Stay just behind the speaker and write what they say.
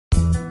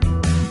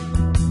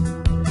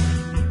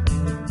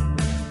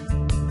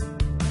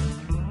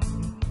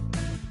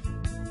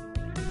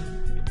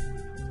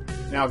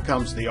Now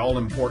comes the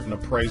all-important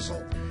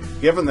appraisal.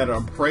 Given that an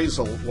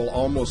appraisal will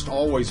almost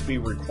always be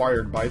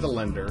required by the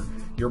lender,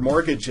 your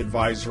mortgage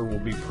advisor will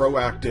be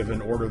proactive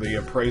and order the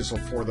appraisal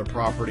for the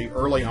property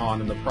early on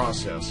in the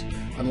process.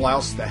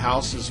 Unless the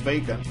house is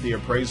vacant, the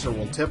appraiser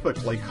will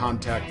typically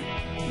contact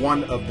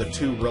one of the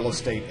two real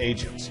estate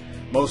agents,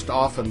 most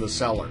often the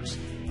sellers.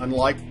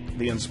 Unlike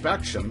the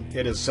inspection,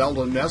 it is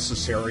seldom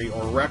necessary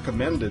or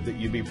recommended that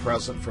you be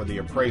present for the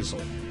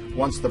appraisal.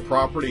 Once the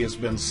property has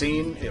been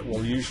seen, it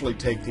will usually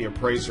take the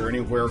appraiser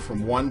anywhere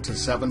from 1 to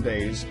 7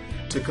 days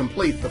to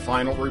complete the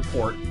final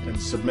report and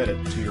submit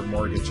it to your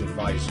mortgage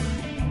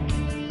advisor.